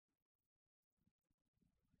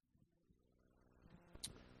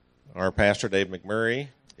Our pastor, Dave McMurray,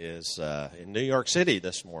 is in New York City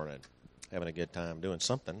this morning, having a good time doing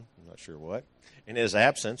something. I'm not sure what. In his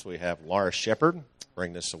absence, we have Laura Shepard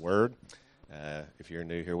bring us a word. If you're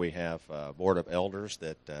new here, we have a board of elders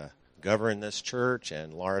that govern this church,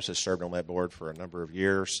 and Lars has served on that board for a number of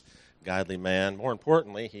years. Godly man. More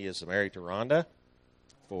importantly, he is married to Rhonda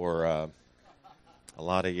for a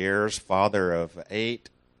lot of years, father of 8,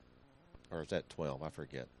 or is that 12? I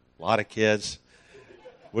forget. A lot of kids.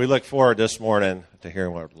 We look forward this morning to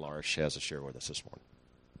hearing what Lars has to share with us this morning.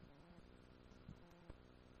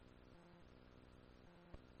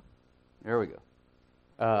 There we go.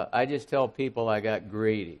 I just tell people I got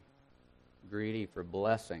greedy for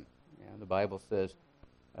blessing. Yeah, the Bible says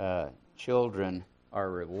children are a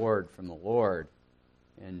reward from the Lord.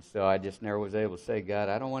 And so I just never was able to say, God,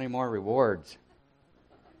 I don't want any more rewards.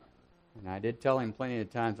 And I did tell him plenty of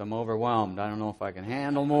times I'm overwhelmed. I don't know if I can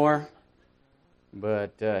handle more,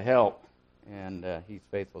 but help. And he's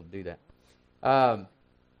faithful to do that.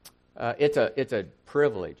 It's a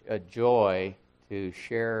privilege, a joy to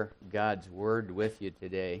share God's Word with you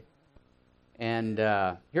today. And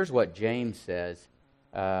here's what James says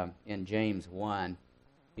in James 1.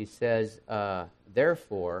 He says,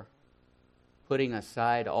 therefore, putting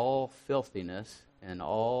aside all filthiness and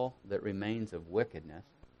all that remains of wickedness.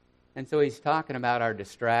 And so he's talking about our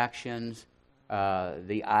distractions,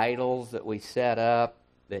 the idols that we set up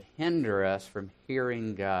that hinder us from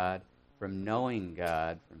hearing God, from knowing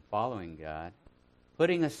God, from following God.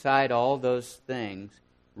 Putting aside all those things,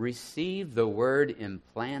 receive the word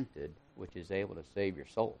implanted, which is able to save your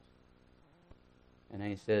souls. And then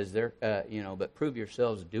he says, but prove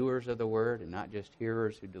yourselves doers of the word and not just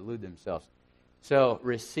hearers who delude themselves. So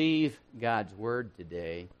receive God's word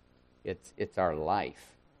today. It's our life.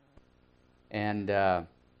 And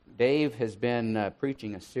Dave has been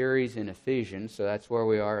preaching a series in Ephesians, so that's where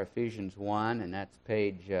we are, Ephesians 1, and that's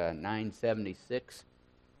page 976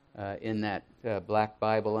 in that black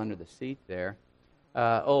Bible under the seat there.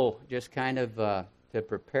 Just kind of to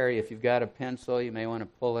prepare you, if you've got a pencil, you may want to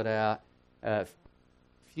pull it out. A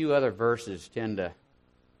few other verses tend to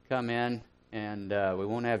come in, and we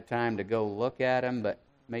won't have time to go look at them, but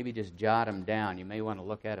maybe just jot them down. You may want to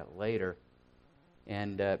look at it later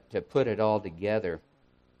and to put it all together.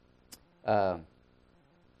 But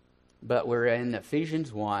we're in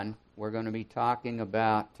Ephesians 1. We're going to be talking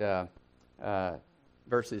about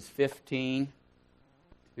verses 15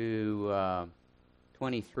 to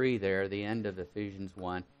 23 there, the end of Ephesians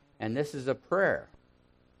 1. And this is a prayer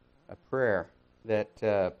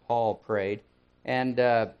that Paul prayed. And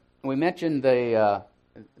we mentioned the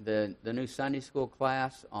new Sunday school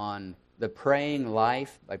class on the praying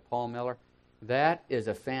life by Paul Miller. That is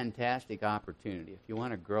a fantastic opportunity. If you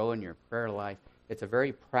want to grow in your prayer life, it's a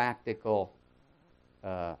very practical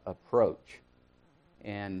approach.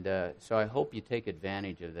 And so I hope you take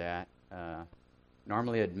advantage of that.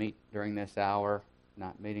 Normally I'd meet during this hour,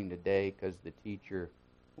 not meeting today because the teacher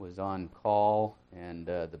was on call and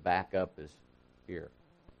the backup is here.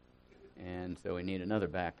 And so we need another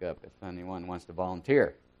backup if anyone wants to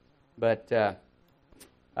volunteer. But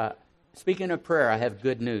speaking of prayer, I have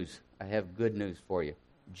good news. I have good news for you.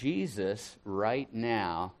 Jesus right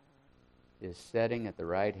now is sitting at the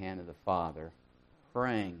right hand of the Father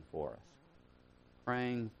praying for us.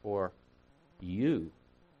 Praying for you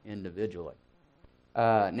individually.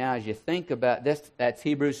 Now, as you think about this, that's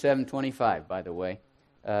Hebrews 7:25, by the way.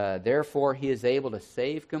 Therefore, he is able to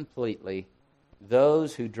save completely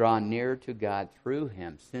those who draw near to God through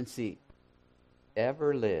him, since he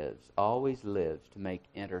ever lives, always lives to make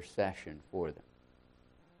intercession for them.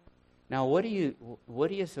 Now, what do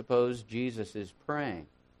you suppose Jesus is praying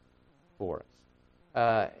for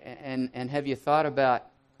us? And have you thought about?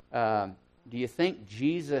 Do you think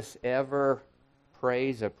Jesus ever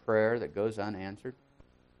prays a prayer that goes unanswered?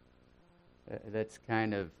 That's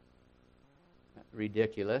kind of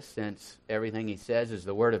ridiculous, since everything he says is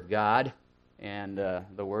the Word of God, and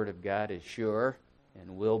the Word of God is sure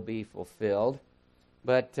and will be fulfilled.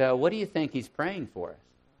 But what do you think he's praying for us?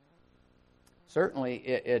 Certainly,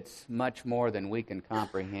 it's much more than we can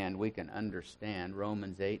comprehend, we can understand.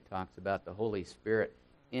 Romans 8 talks about the Holy Spirit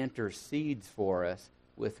intercedes for us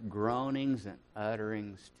with groanings and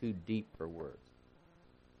utterings too deep for words.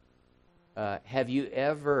 Have you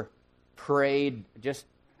ever prayed,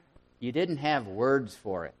 you didn't have words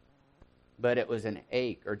for it, but it was an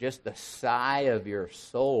ache or just the sigh of your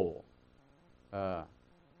soul?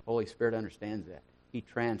 Holy Spirit understands that. He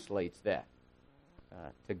translates that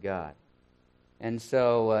to God. And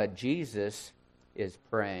so Jesus is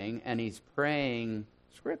praying, and he's praying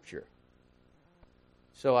Scripture.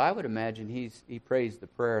 So I would imagine he prays the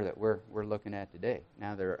prayer that we're looking at today.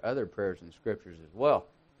 Now there are other prayers in Scriptures as well,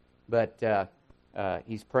 but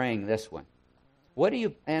he's praying this one. What do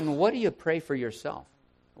you pray for yourself?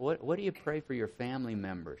 What do you pray for your family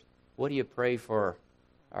members? What do you pray for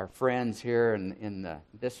our friends here in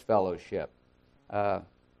this fellowship?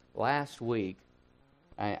 Last week,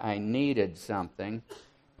 I needed something,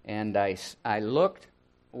 and I looked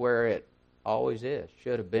where it always is,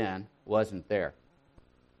 should have been, wasn't there.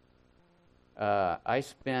 I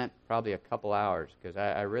spent probably a couple hours, because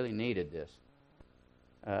I really needed this,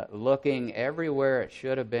 looking everywhere it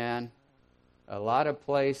should have been, a lot of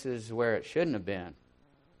places where it shouldn't have been,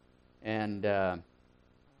 and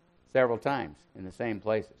several times in the same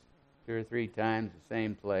places. 2 or 3 times the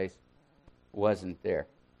same place, wasn't there.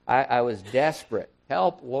 I was desperate.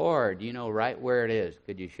 Help, Lord, you know right where it is.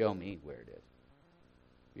 Could you show me where it is?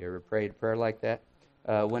 You ever prayed a prayer like that?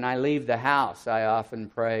 When I leave the house, I often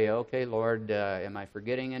pray, okay, Lord, am I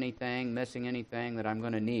forgetting anything, missing anything that I'm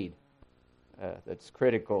going to need that's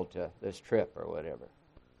critical to this trip or whatever?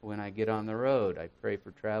 When I get on the road, I pray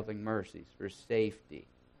for traveling mercies, for safety.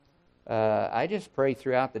 I just pray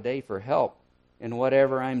throughout the day for help in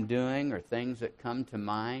whatever I'm doing or things that come to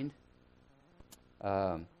mind.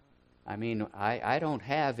 I don't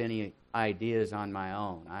have any ideas on my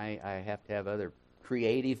own. I have to have other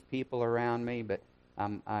creative people around me, but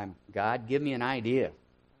God, give me an idea.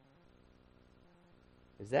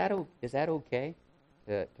 Is that okay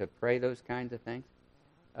to pray those kinds of things?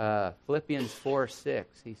 Philippians 4:6,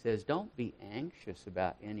 he says, don't be anxious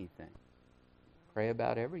about anything. Pray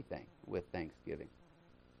about everything with thanksgiving.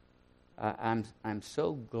 I'm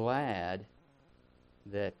so glad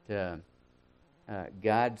that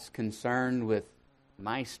God's concerned with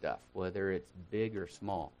my stuff, whether it's big or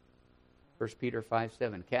small. 1 Peter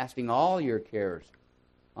 5:7, casting all your cares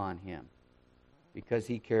on him because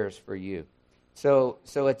he cares for you. So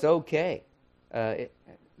it's okay.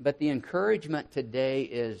 But the encouragement today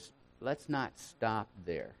is let's not stop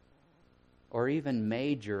there or even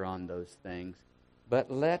major on those things, but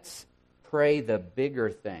let's pray the bigger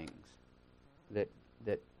things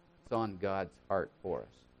that's on God's heart for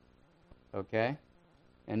us. Okay?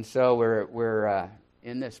 And so we're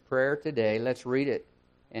in this prayer today. Let's read it,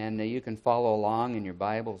 and you can follow along in your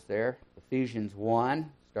Bibles there. Ephesians 1,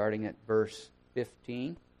 starting at verse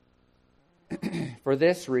 15. For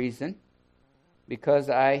this reason, because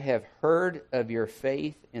I have heard of your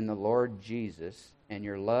faith in the Lord Jesus and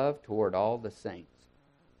your love toward all the saints,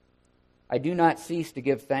 I do not cease to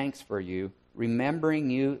give thanks for you, remembering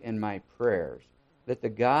you in my prayers, that the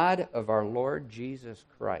God of our Lord Jesus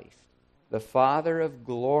Christ, the Father of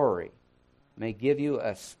glory, may give you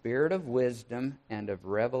a spirit of wisdom and of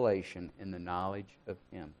revelation in the knowledge of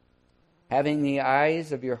him, having the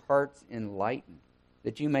eyes of your hearts enlightened,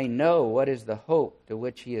 that you may know what is the hope to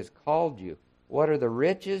which he has called you, what are the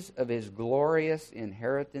riches of his glorious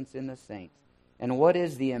inheritance in the saints, and what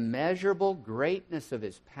is the immeasurable greatness of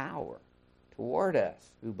his power toward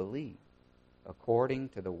us who believe, according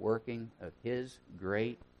to the working of his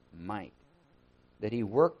great might, that he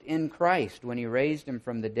worked in Christ when he raised him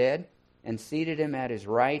from the dead and seated him at his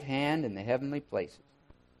right hand in the heavenly places,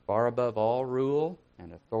 far above all rule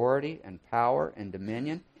and authority and power and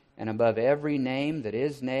dominion, and above every name that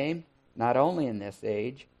is named, not only in this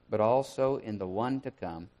age, but also in the one to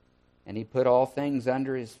come. And he put all things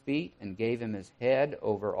under his feet and gave him his head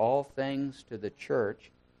over all things to the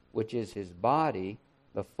church, which is his body,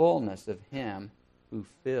 the fullness of him who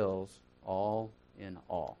fills all in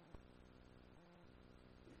all.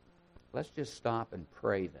 Let's just stop and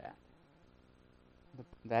pray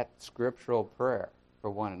that scriptural prayer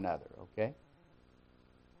for one another, okay?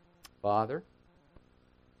 Father,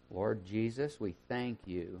 Lord Jesus, we thank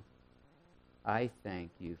you. I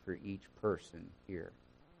thank you for each person here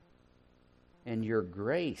and your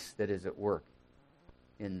grace that is at work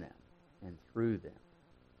in them and through them.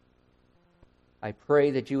 I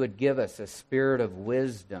pray that you would give us a spirit of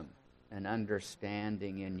wisdom and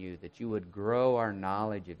understanding in you, that you would grow our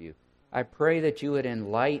knowledge of you. I pray that you would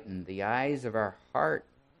enlighten the eyes of our heart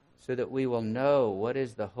so that we will know what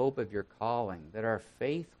is the hope of your calling, that our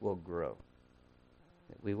faith will grow,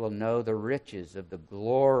 that we will know the riches of the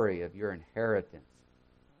glory of your inheritance,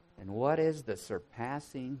 and what is the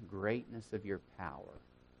surpassing greatness of your power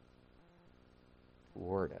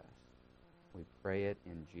toward us. We pray it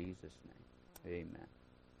in Jesus' name. Amen.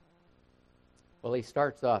 Well, he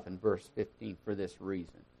starts off in verse 15 for this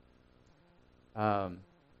reason.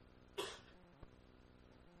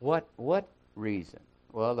 What reason?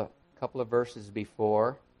 Well, a couple of verses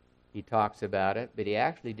before, he talks about it, but he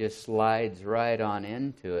actually just slides right on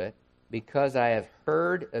into it because I have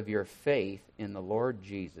heard of your faith in the Lord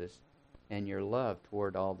Jesus and your love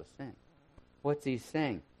toward all the saints. What's he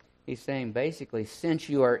saying? He's saying basically, since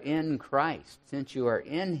you are in Christ, since you are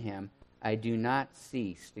in him, I do not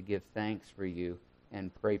cease to give thanks for you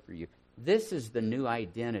and pray for you. This is the new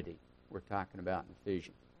identity we're talking about in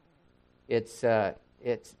Ephesians. It's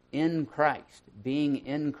in Christ, being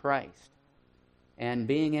in Christ. And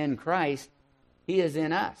being in Christ, he is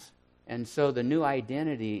in us. And so the new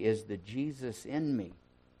identity is the Jesus in me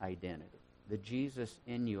identity, the Jesus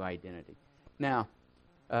in you identity. Now,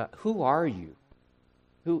 who are you?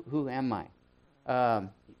 Who am I?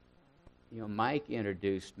 Mike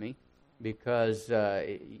introduced me because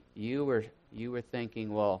you were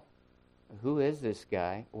thinking, well, who is this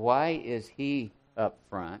guy? Why is he up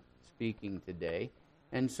front speaking today?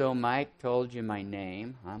 And so Mike told you my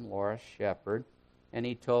name. I'm Laura Shepard. And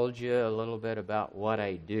he told you a little bit about what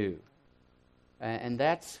I do. And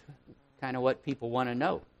that's kind of what people want to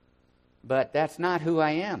know. But that's not who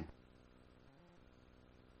I am.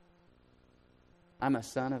 I'm a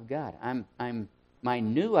son of God. My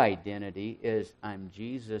new identity is I'm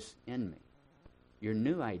Jesus in me. Your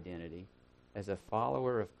new identity as a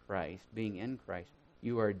follower of Christ, being in Christ,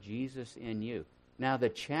 you are Jesus in you. Now the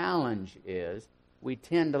challenge is we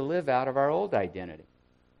tend to live out of our old identity.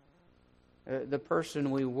 The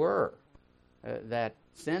person we were, that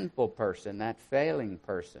sinful person, that failing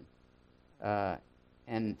person,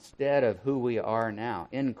 instead of who we are now.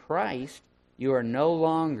 In Christ, you are no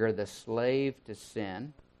longer the slave to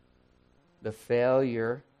sin, the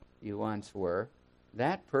failure you once were.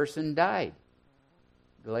 That person died.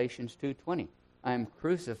 Galatians 2:20. I am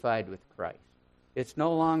crucified with Christ. It's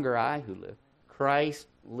no longer I who live. Christ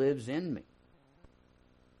lives in me.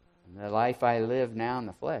 And the life I live now in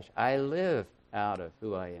the flesh, I live out of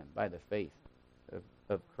who I am by the faith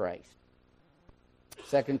of Christ.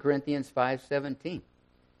 2 Corinthians 5:17.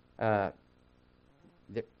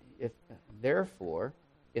 Therefore,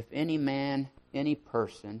 if any man, any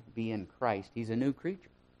person be in Christ, he's a new creature.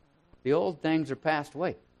 The old things are passed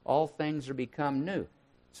away. All things are become new.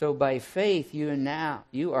 So by faith, you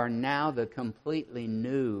are now the completely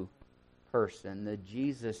new person, the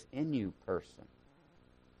Jesus in you person.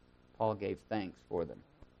 Paul gave thanks for them.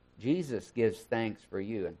 Jesus gives thanks for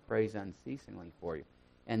you and prays unceasingly for you.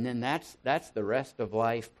 And then that's the rest of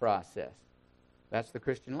life process. That's the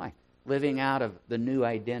Christian life. Living out of the new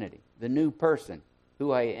identity, the new person,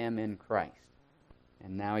 who I am in Christ.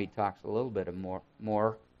 And now he talks a little bit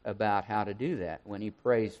more about how to do that when he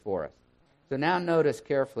prays for us. So now notice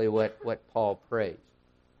carefully what Paul prays.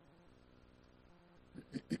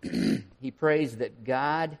 He prays that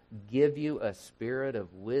God give you a spirit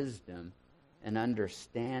of wisdom and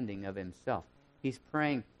understanding of himself. He's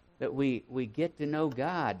praying that we get to know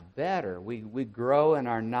God better. We grow in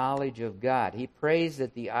our knowledge of God. He prays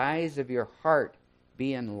that the eyes of your heart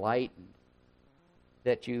be enlightened,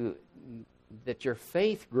 that your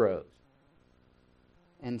faith grows.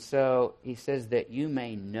 And so he says that you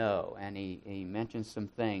may know, and he mentions some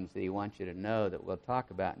things that he wants you to know that we'll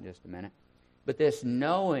talk about in just a minute. But this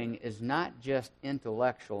knowing is not just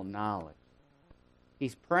intellectual knowledge.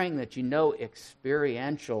 He's praying that you know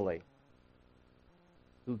experientially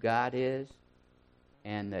who God is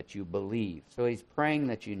and that you believe. So he's praying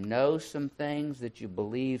that you know some things, that you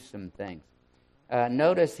believe some things.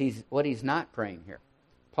 Notice what he's not praying here.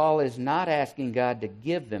 Paul is not asking God to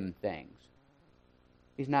give them things.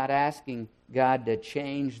 He's not asking God to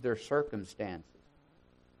change their circumstances.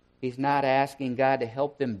 He's not asking God to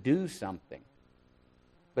help them do something.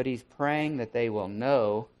 But he's praying that they will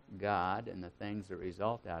know God and the things that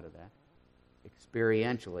result out of that,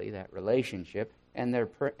 experientially, that relationship, and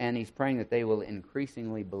he's praying that they will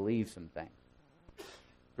increasingly believe some things,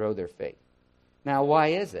 grow their faith. Now, why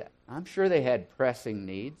is that? I'm sure they had pressing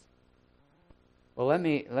needs. Well, let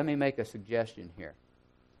me make a suggestion here.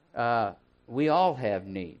 We all have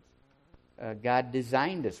needs. God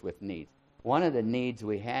designed us with needs. One of the needs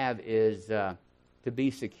we have is to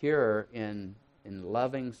be secure in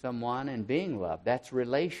loving someone and being loved. That's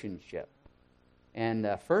relationship.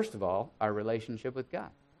 And first of all, our relationship with God.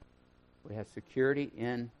 We have security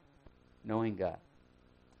in knowing God.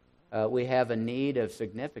 We have a need of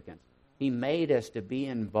significance. He made us to be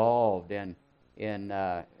involved in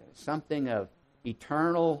something of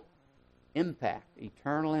eternal impact,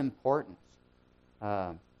 eternal importance.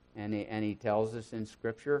 And he tells us in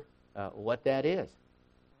Scripture what that is.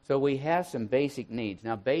 So we have some basic needs.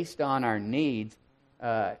 Now, based on our needs,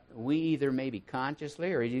 we either maybe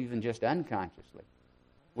consciously or even just unconsciously,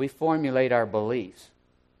 we formulate our beliefs.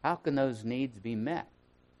 How can those needs be met?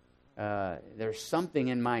 There's something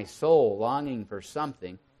in my soul longing for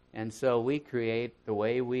something, And so we create the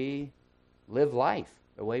way we live life,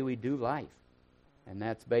 the way we do life. And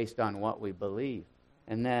that's based on what we believe.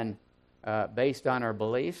 And then based on our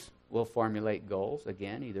beliefs, we'll formulate goals,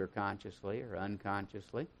 again, either consciously or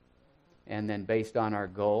unconsciously. And then based on our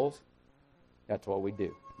goals, that's what we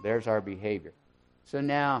do. There's our behavior. So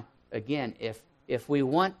now, again, if we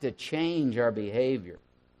want to change our behavior,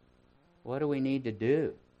 what do we need to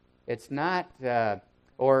do? It's not,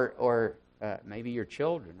 maybe your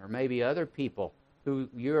children, or maybe other people who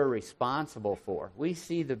you're responsible for. We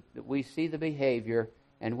see the behavior,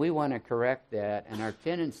 and we want to correct that, and our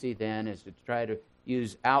tendency then is to try to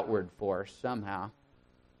use outward force somehow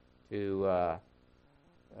to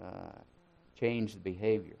change the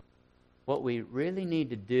behavior. What we really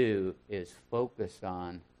need to do is focus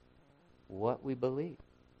on what we believe.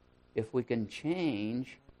 If we can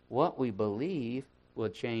change what we believe, we'll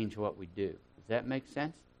change what we do. Does that make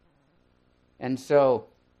sense? And so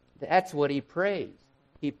that's what he prays.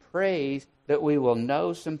 He prays that we will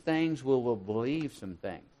know some things, we will believe some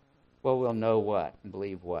things. Well, we'll know what and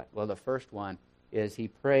believe what? Well, the first one is he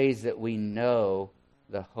prays that we know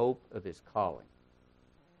the hope of his calling.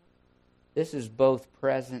 This is both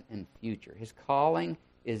present and future. His calling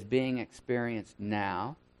is being experienced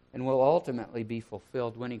now and will ultimately be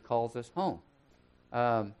fulfilled when he calls us home.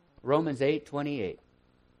 Romans 8:28,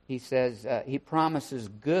 he says, he promises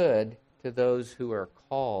good to those who are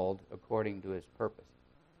called according to his purpose.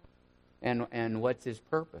 And what's his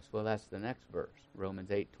purpose? Well, that's the next verse, Romans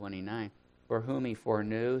 8:29. For whom he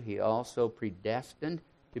foreknew, he also predestined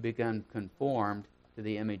to become conformed to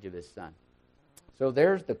the image of his Son. So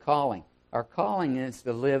there's the calling. Our calling is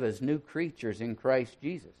to live as new creatures in Christ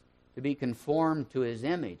Jesus, to be conformed to his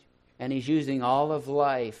image. And he's using all of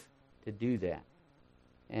life to do that.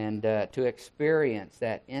 And to experience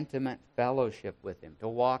that intimate fellowship with him, to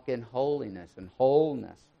walk in holiness and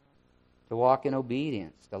wholeness, to walk in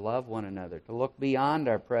obedience, to love one another, to look beyond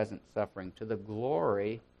our present suffering to the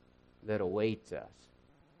glory that awaits us,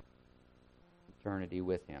 eternity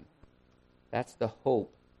with him. That's the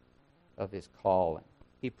hope of his calling.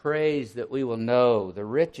 He prays that we will know the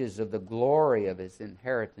riches of the glory of his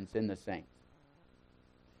inheritance in the saints.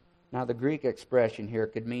 Now, the Greek expression here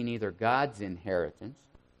could mean either God's inheritance,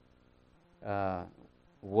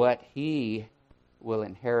 what he will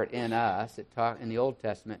inherit in us. In the Old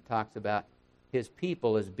Testament, it talks about his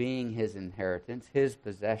people as being his inheritance, his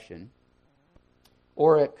possession.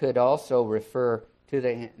 Or it could also refer to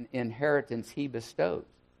the inheritance he bestows,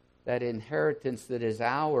 that inheritance that is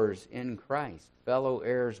ours in Christ, fellow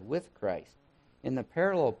heirs with Christ. In the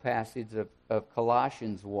parallel passage of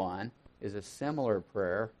Colossians 1 is a similar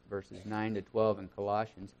prayer, verses 9 to 12 in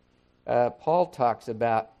Colossians. Paul talks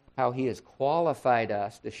about how he has qualified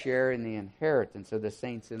us to share in the inheritance of the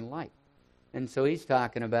saints in light. And so he's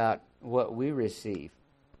talking about what we receive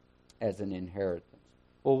as an inheritance.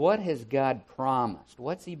 Well, what has God promised?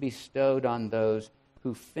 What's he bestowed on those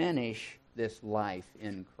who finish this life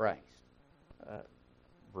in Christ?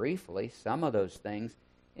 Briefly, some of those things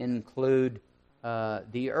include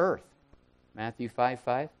the earth. Matthew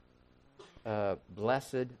 5:5.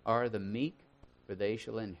 Blessed are the meek, for they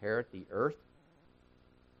shall inherit the earth.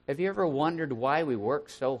 Have you ever wondered why we work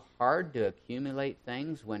so hard to accumulate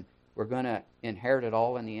things when we're going to inherit it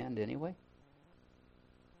all in the end anyway?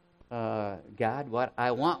 God, what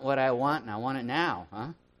I want, and I want it now, huh?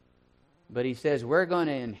 But he says we're going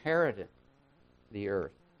to inherit it, the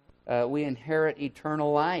earth. We inherit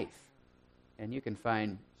eternal life. And you can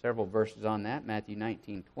find several verses on that. Matthew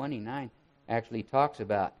 19:29 actually talks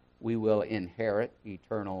about we will inherit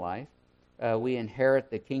eternal life. We inherit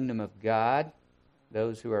the kingdom of God.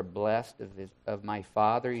 Those who are blessed of my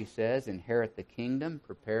Father, he says, inherit the kingdom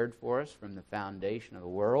prepared for us from the foundation of the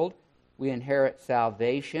world. We inherit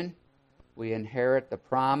salvation. We inherit the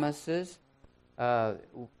promises. That's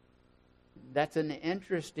an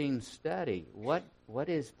interesting study. What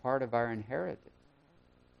is part of our inheritance?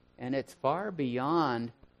 And it's far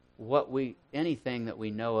beyond anything that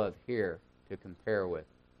we know of here to compare with.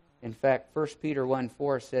 In fact, 1 Peter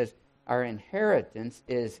 1:4 says, our inheritance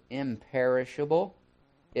is imperishable,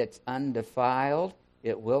 it's undefiled,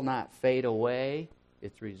 it will not fade away,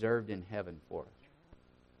 it's reserved in heaven for us.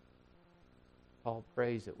 Paul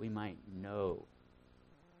prays that we might know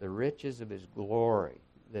the riches of his glory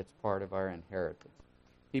that's part of our inheritance.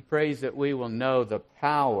 He prays that we will know the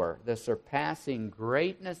power, the surpassing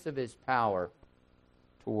greatness of his power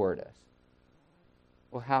toward us.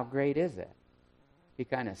 Well, how great is that? He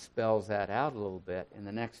kind of spells that out a little bit in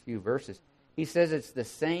the next few verses. He says it's the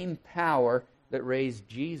same power that raised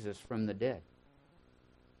Jesus from the dead.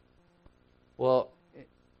 Well,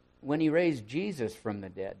 when he raised Jesus from the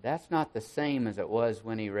dead, that's not the same as it was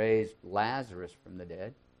when he raised Lazarus from the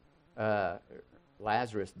dead.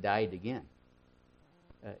 Lazarus died again.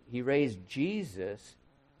 He raised Jesus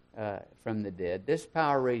from the dead. This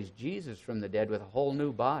power raised Jesus from the dead with a whole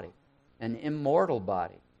new body, an immortal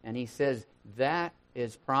body. And he says that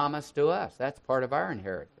is promised to us. That's part of our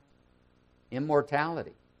inheritance,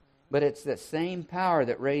 immortality. But it's the same power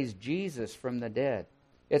that raised Jesus from the dead.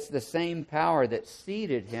 It's the same power that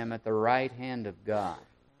seated him at the right hand of God.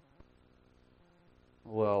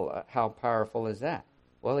 Well, how powerful is that?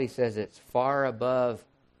 Well, he says it's far above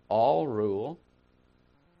all rule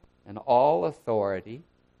and all authority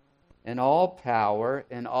and all power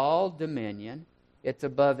and all dominion. It's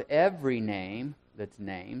above every name that's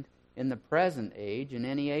named in the present age and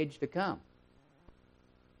any age to come.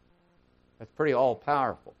 That's pretty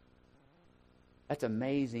all-powerful. That's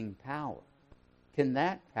amazing power. Can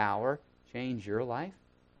that power change your life?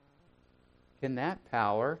 Can that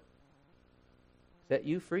power set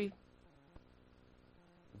you free?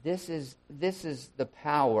 This is the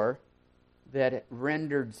power that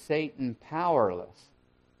rendered Satan powerless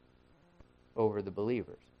over the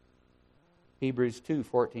believers. Hebrews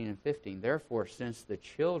 2:14 and 15. Therefore, since the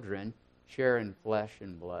children share in flesh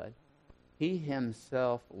and blood, he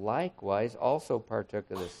himself likewise also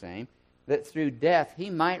partook of the same, that through death he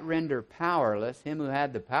might render powerless him who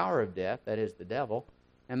had the power of death, that is the devil,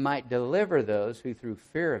 and might deliver those who through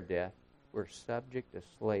fear of death were subject to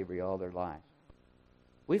slavery all their lives.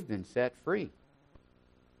 We've been set free.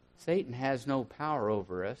 Satan has no power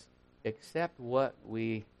over us except what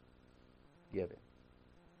we give him.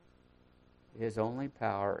 His only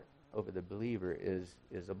power over the believer is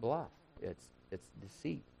a bluff. It's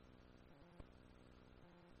deceit.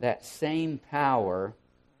 That same power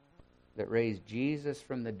that raised Jesus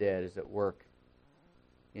from the dead is at work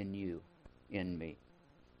in you, in me.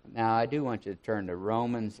 Now, I do want you to turn to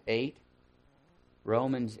Romans 8.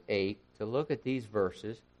 Romans 8, to look at these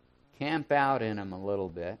verses, camp out in them a little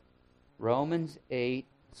bit. Romans 8,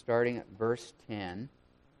 starting at verse 10,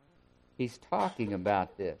 he's talking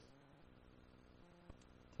about this.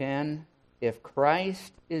 10, if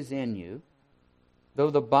Christ is in you,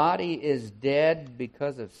 though the body is dead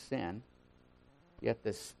because of sin, yet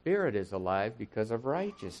the Spirit is alive because of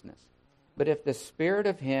righteousness. But if the Spirit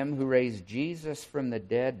of him who raised Jesus from the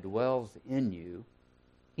dead dwells in you,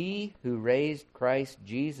 he who raised Christ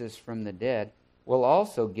Jesus from the dead will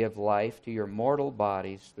also give life to your mortal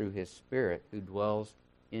bodies through his Spirit who dwells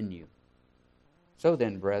in you. So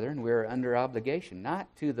then, brethren, we are under obligation, not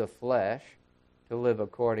to the flesh, to live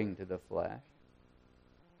according to the flesh.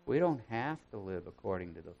 We don't have to live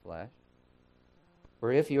according to the flesh.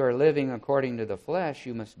 For if you are living according to the flesh,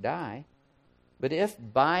 you must die. But if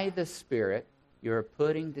by the Spirit you are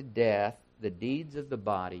putting to death the deeds of the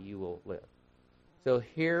body, you will live. So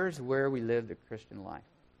here's where we live the Christian life.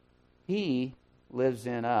 He lives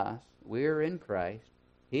in us. We're in Christ.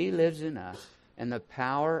 He lives in us. And the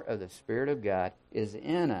power of the Spirit of God is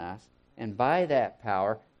in us. And by that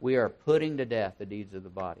power, we are putting to death the deeds of the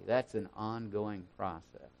body. That's an ongoing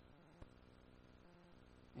process.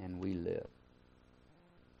 And we live.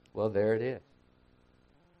 Well, there it is.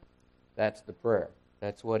 That's the prayer.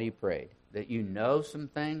 That's what he prayed. That you know some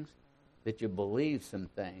things, that you believe some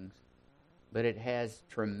things, but it has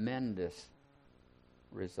tremendous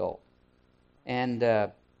result.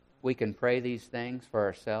 And we can pray these things for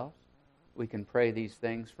ourselves. We can pray these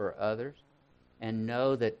things for others and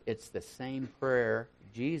know that it's the same prayer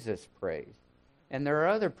Jesus prays. And there are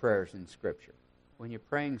other prayers in Scripture. When you're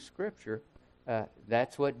praying Scripture,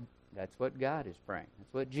 that's what God is praying.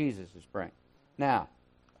 That's what Jesus is praying. Now,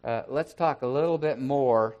 let's talk a little bit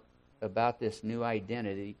more about this new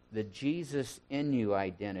identity, the Jesus in you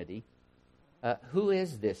identity. Who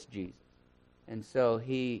is this Jesus? And so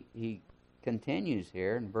he continues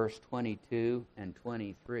here in verse 22 and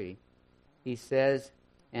 23. He says,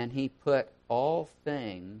 and he put all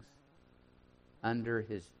things under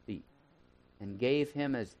his feet and gave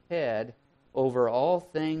him as head over all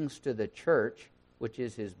things to the church, which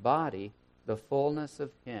is his body, the fullness of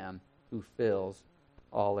him who fills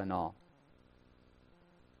all in all.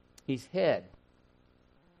 He's head.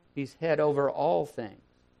 He's head over all things.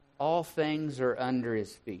 All things are under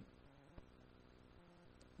his feet.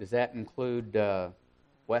 Does that include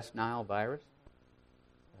West Nile virus?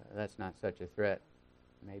 That's not such a threat.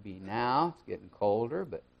 Maybe now, it's getting colder,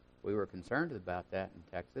 but we were concerned about that in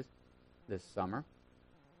Texas this summer.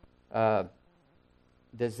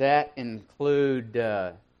 Does that include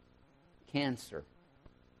cancer,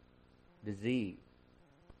 disease?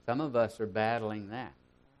 Some of us are battling that.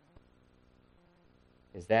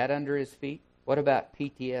 Is that under his feet? What about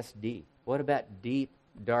PTSD? What about deep,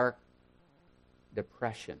 dark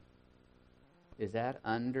depression? Is that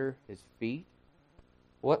under his feet?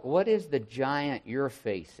 What is the giant you're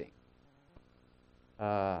facing?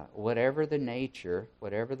 Whatever the nature,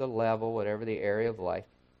 whatever the level, whatever the area of life,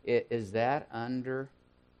 is that under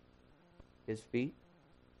his feet?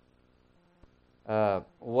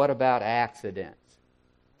 What about accidents?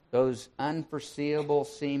 Those unforeseeable,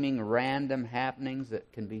 seeming random happenings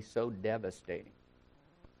that can be so devastating.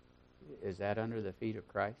 Is that under the feet of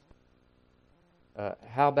Christ?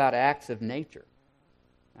 How about acts of nature?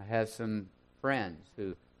 I have some friends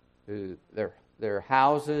who their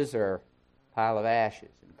houses are a pile of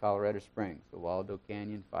ashes in Colorado Springs, the Waldo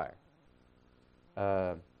Canyon fire.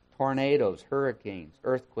 Tornadoes, hurricanes,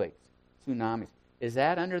 earthquakes, tsunamis. Is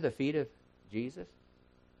that under the feet of Jesus?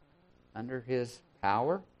 Under his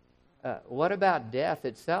power? What about death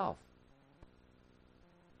itself?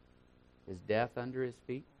 Is death under his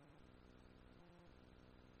feet?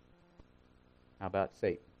 How about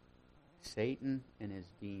Satan? Satan and his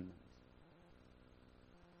demons.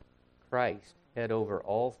 Christ, head over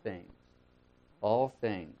all things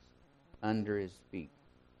under his feet.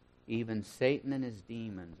 Even Satan and his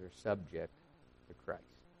demons are subject to Christ.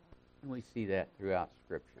 And we see that throughout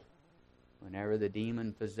Scripture. Whenever the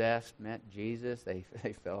demon-possessed met Jesus, they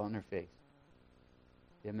fell on their face,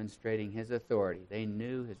 demonstrating his authority. They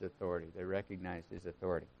knew his authority. They recognized his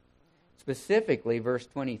authority. Specifically, verse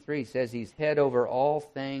 23 says he's head over all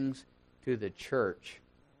things to the church,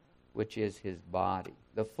 which is his body,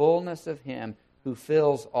 the fullness of him who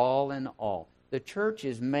fills all in all. The church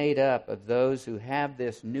is made up of those who have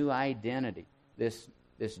this new identity, this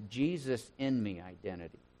Jesus in me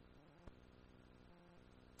identity.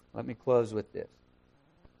 Let me close with this.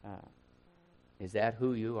 Is that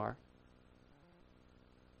who you are?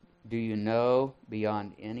 Do you know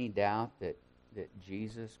beyond any doubt that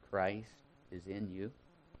Jesus Christ is in you?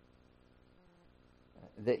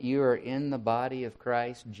 That you are in the body of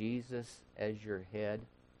Christ, Jesus as your head?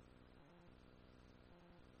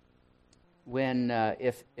 When,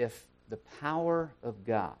 if the power of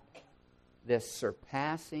God, this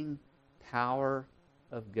surpassing power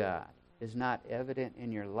of God, is not evident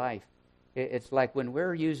in your life, it's like when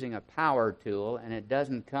we're using a power tool and it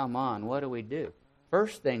doesn't come on, what do?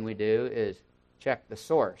 First thing we do is check the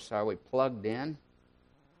source. Are we plugged in?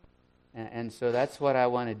 And so that's what I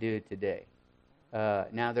want to do today.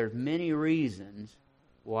 Now, there's many reasons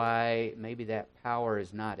why maybe that power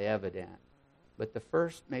is not evident. But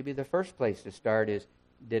maybe the first place to start is,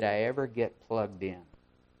 did I ever get plugged in?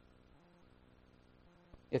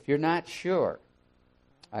 If you're not sure,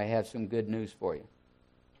 I have some good news for you.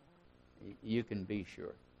 You can be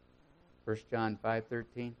sure. 1 John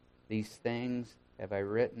 5:13, these things have I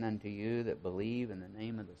written unto you that believe in the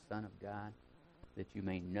name of the Son of God, that you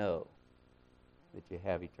may know that you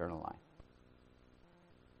have eternal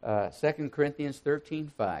life. 2 Corinthians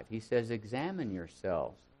 13:5, he says, examine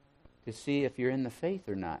yourselves to see if you're in the faith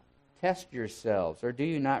or not. Test yourselves, or do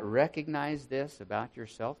you not recognize this about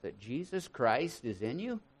yourself, that Jesus Christ is in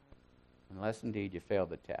you? Unless indeed you fail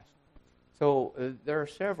the test. So there are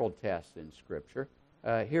several tests in Scripture.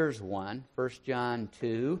 Here's one, 1 John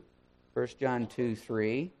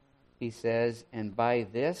 2:3. He says, and by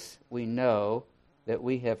this we know that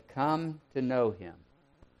we have come to know him,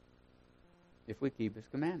 if we keep his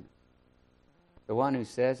commandments. The one who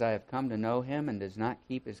says, I have come to know him, and does not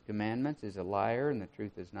keep his commandments is a liar, and the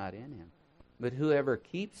truth is not in him. But whoever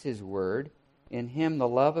keeps his word, in him the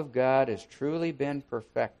love of God has truly been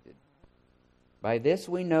perfected. By this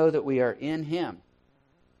we know that we are in him.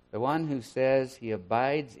 The one who says he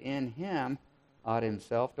abides in him ought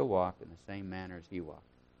himself to walk in the same manner as he walked.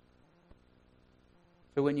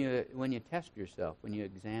 So when you test yourself, when you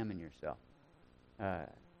examine yourself,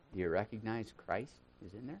 do you recognize Christ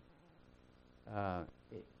is in there?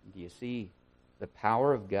 Do you see the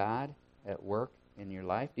power of God at work in your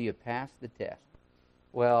life? Do you pass the test?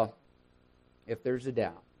 Well, if there's a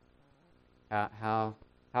doubt, how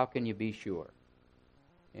can you be sure?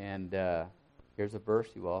 And here's a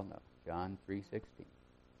verse you all know, John 3:16.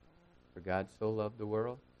 For God so loved the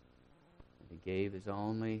world that he gave his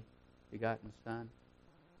only begotten Son,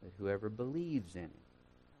 that whoever believes in him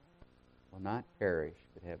will not perish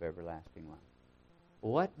but have everlasting life.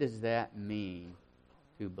 What does that mean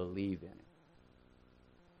to believe in it?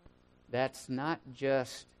 That's not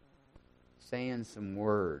just saying some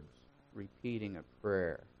words, repeating a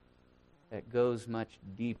prayer. That goes much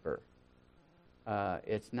deeper.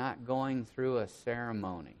 It's not going through a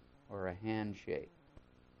ceremony or a handshake.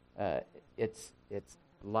 It's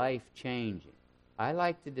life-changing. I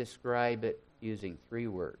like to describe it using 3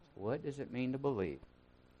 words. What does it mean to believe?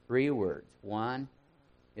 3 words. One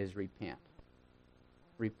is repent.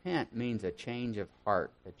 Repent means a change of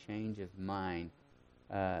heart, a change of mind,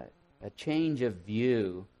 a change of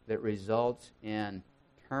view that results in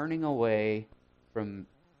turning away from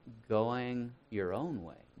going your own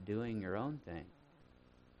way, doing your own thing.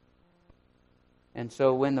 And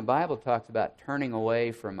so when the Bible talks about turning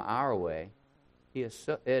away from our way,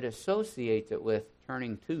 it associates it with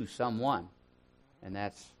turning to someone, and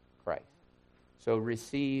that's Christ. So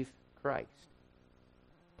receive Christ.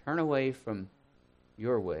 Turn away from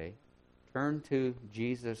your way, turn to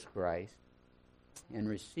Jesus Christ, and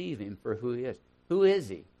receive Him for who He is. Who is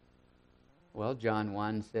He? Well, John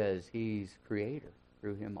 1 says He's Creator.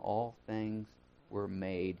 Through Him all things were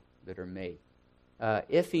made that are made.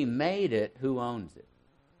 If He made it, who owns it?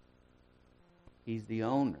 He's the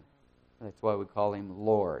owner. That's why we call Him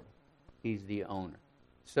Lord. He's the owner.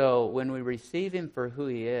 So when we receive Him for who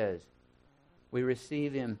He is, we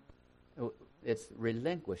receive Him, it's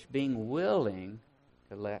relinquished, being willing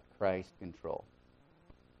to let Christ control.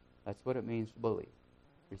 That's what it means to believe.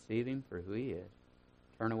 Receive Him for who He is.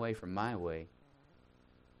 Turn away from my way.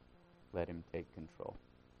 Let Him take control.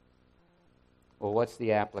 Well, what's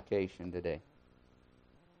the application today?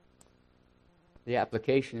 The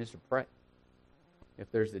application is to pray.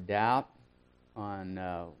 If there's a doubt on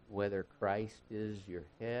whether Christ is your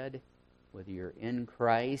head, whether you're in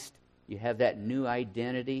Christ, you have that new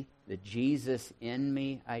identity, the Jesus in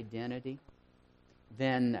me identity,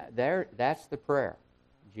 then that's the prayer.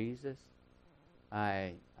 Jesus,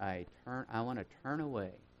 I want to turn away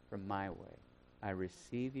from my way. I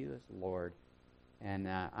receive you as Lord, and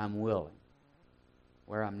I'm willing.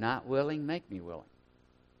 Where I'm not willing, make me willing.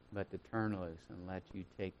 But to turn loose and let you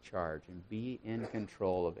take charge and be in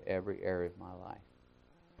control of every area of my life.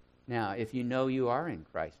 Now, if you know you are in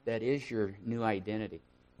Christ, that is your new identity,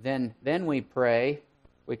 then we pray,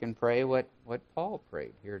 we can pray what Paul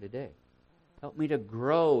prayed here today. Help me to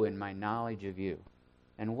grow in my knowledge of you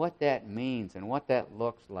and what that means and what that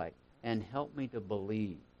looks like, and help me to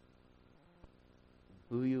believe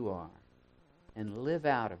who you are and live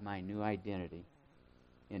out of my new identity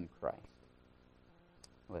in Christ.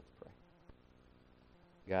 Let's pray.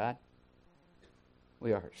 God,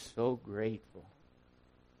 we are so grateful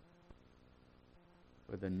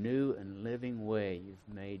for the new and living way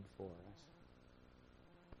you've made for us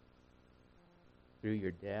through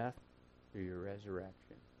your death, through your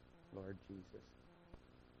resurrection, Lord Jesus.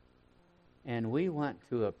 And we want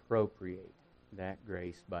to appropriate that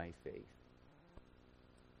grace by faith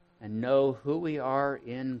and know who we are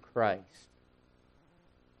in Christ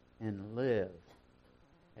and live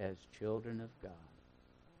as children of God.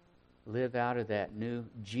 Live out of that new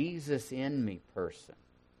Jesus in me person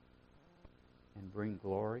and bring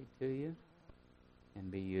glory to you and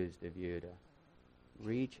be used of you to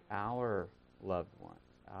reach our loved ones,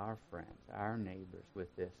 our friends, our neighbors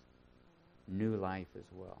with this new life as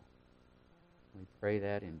well. We pray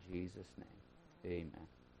that in Jesus' name. Amen.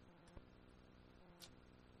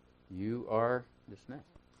 You are dismissed.